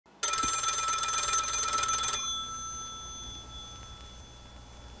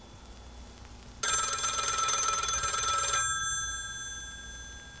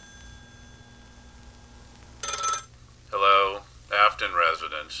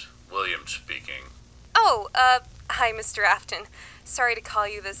Friends. William speaking. Oh, hi, Mr. Afton. Sorry to call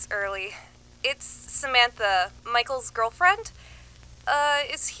you this early. It's Samantha, Michael's girlfriend.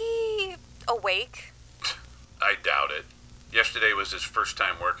 Is he awake? I doubt it. Yesterday was his first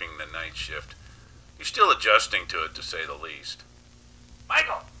time working the night shift. He's still adjusting to it, to say the least.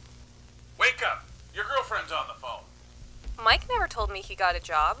 Michael! Wake up! Your girlfriend's on the phone. Mike never told me he got a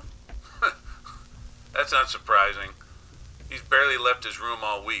job. That's not surprising. He's barely left his room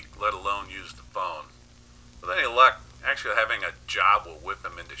all week, let alone used the phone. With any luck, actually having a job will whip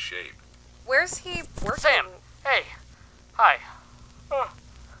him into shape. Where's he working? Sam! Hey! Hi. Oh,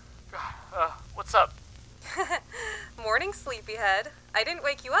 God. What's up? Morning, sleepyhead. I didn't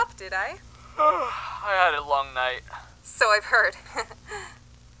wake you up, did I? I had a long night. So I've heard.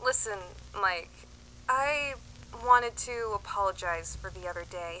 Listen, Mike, I wanted to apologize for the other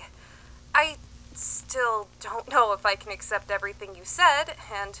day. I still don't know if I can accept everything you said,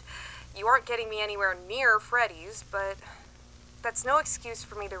 and you aren't getting me anywhere near Freddy's, but that's no excuse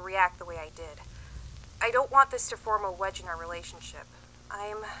for me to react the way I did. I don't want this to form a wedge in our relationship.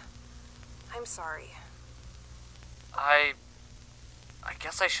 I'm sorry. I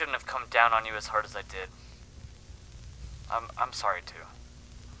guess I shouldn't have come down on you as hard as I did. I'm sorry too.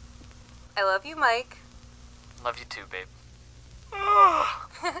 I love you, Mike. Love you too, babe.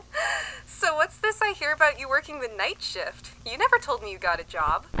 So what's this I hear about you working the night shift? You never told me you got a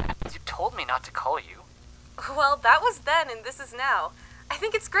job. You told me not to call you. Well, that was then and this is now. I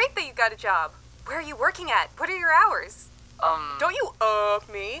think it's great that you got a job. Where are you working at? What are your hours? Don't you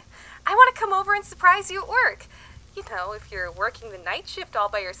me. I want to come over and surprise you at work. You know, if you're working the night shift all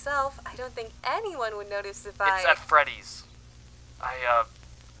by yourself, I don't think anyone would notice if It's at Freddy's. I,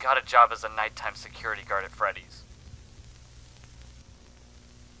 got a job as a nighttime security guard at Freddy's.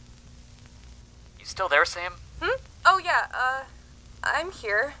 You still there, Sam? Oh, yeah, I'm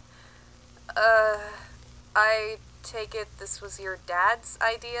here. I take it this was your dad's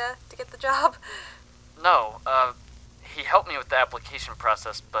idea to get the job? No, he helped me with the application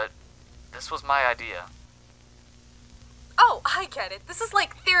process, but this was my idea. Oh, I get it. This is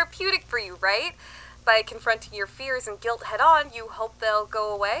like therapeutic for you, right? By confronting your fears and guilt head on, you hope they'll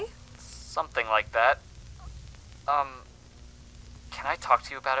go away? Something like that. Can I talk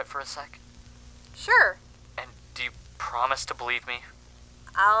to you about it for a sec? Sure. And do you promise to believe me?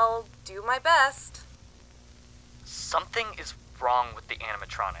 I'll do my best. Something is wrong with the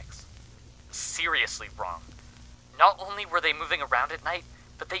animatronics. Seriously wrong. Not only were they moving around at night,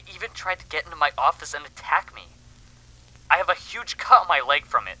 but they even tried to get into my office and attack me. I have a huge cut on my leg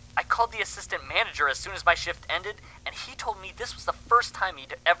from it. I called the assistant manager as soon as my shift ended, and he told me this was the first time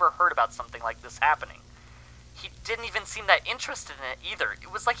he'd ever heard about something like this happening. He didn't even seem that interested in it either.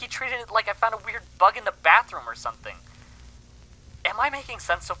 It was like he treated it like I found a weird bug in the bathroom or something. Am I making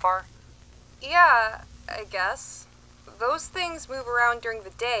sense so far? Yeah, I guess. Those things move around during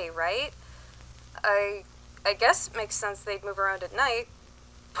the day, right? I guess it makes sense they'd move around at night,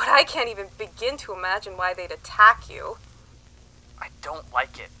 but I can't even begin to imagine why they'd attack you. I don't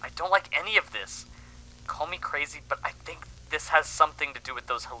like it. I don't like any of this. Call me crazy, but I think this has something to do with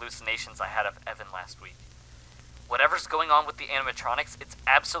those hallucinations I had of Evan last week. Whatever's going on with the animatronics, it's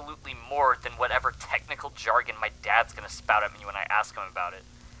absolutely more than whatever technical jargon my dad's gonna spout at me when I ask him about it.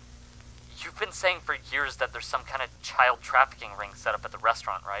 You've been saying for years that there's some kind of child trafficking ring set up at the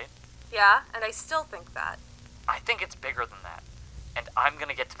restaurant, right? Yeah, and I still think that. I think it's bigger than that, and I'm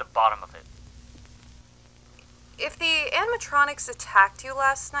gonna get to the bottom of it. If the animatronics attacked you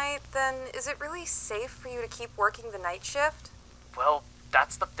last night, then is it really safe for you to keep working the night shift? Well,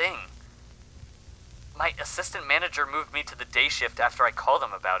 that's the thing. My assistant manager moved me to the day shift after I called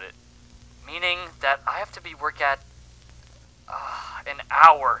him about it. Meaning that I have to be work at, an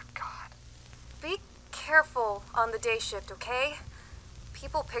hour. God. Be careful on the day shift, okay?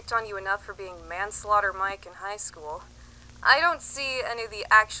 People picked on you enough for being Manslaughter Mike in high school. I don't see any of the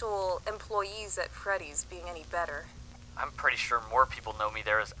actual employees at Freddy's being any better. I'm pretty sure more people know me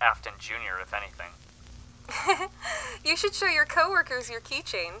there as Afton Jr., if anything. You should show your coworkers your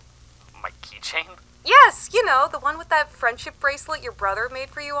keychain. My keychain? Yes, you know, the one with that friendship bracelet your brother made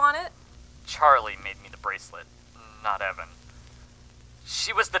for you on it. Charlie made me the bracelet, not Evan.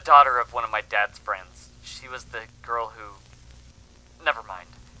 She was the daughter of one of my dad's friends. She was the girl who... Never mind.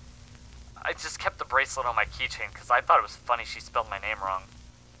 I just kept the bracelet on my keychain because I thought it was funny she spelled my name wrong.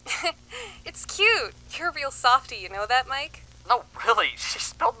 It's cute. You're a real softie, you know that, Mike? No, really, she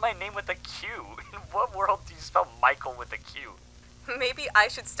spelled my name with a Q. In what world do you spell Michael with a Q? Maybe I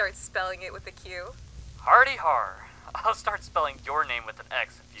should start spelling it with a Q. Hardy har. I'll start spelling your name with an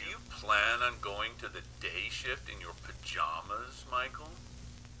X if you... Do you plan on going to the day shift in your pajamas, Michael?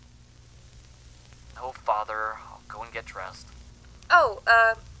 No bother. I'll go and get dressed. Oh,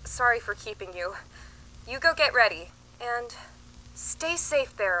 sorry for keeping you. You go get ready, and stay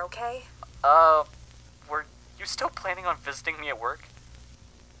safe there, okay? Were you still planning on visiting me at work?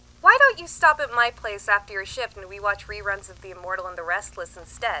 Why don't you stop at my place after your shift and we watch reruns of The Immortal and the Restless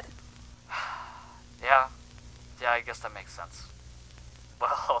instead? Yeah, I guess that makes sense.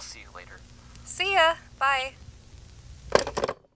 Well, I'll see you later. See ya. Bye.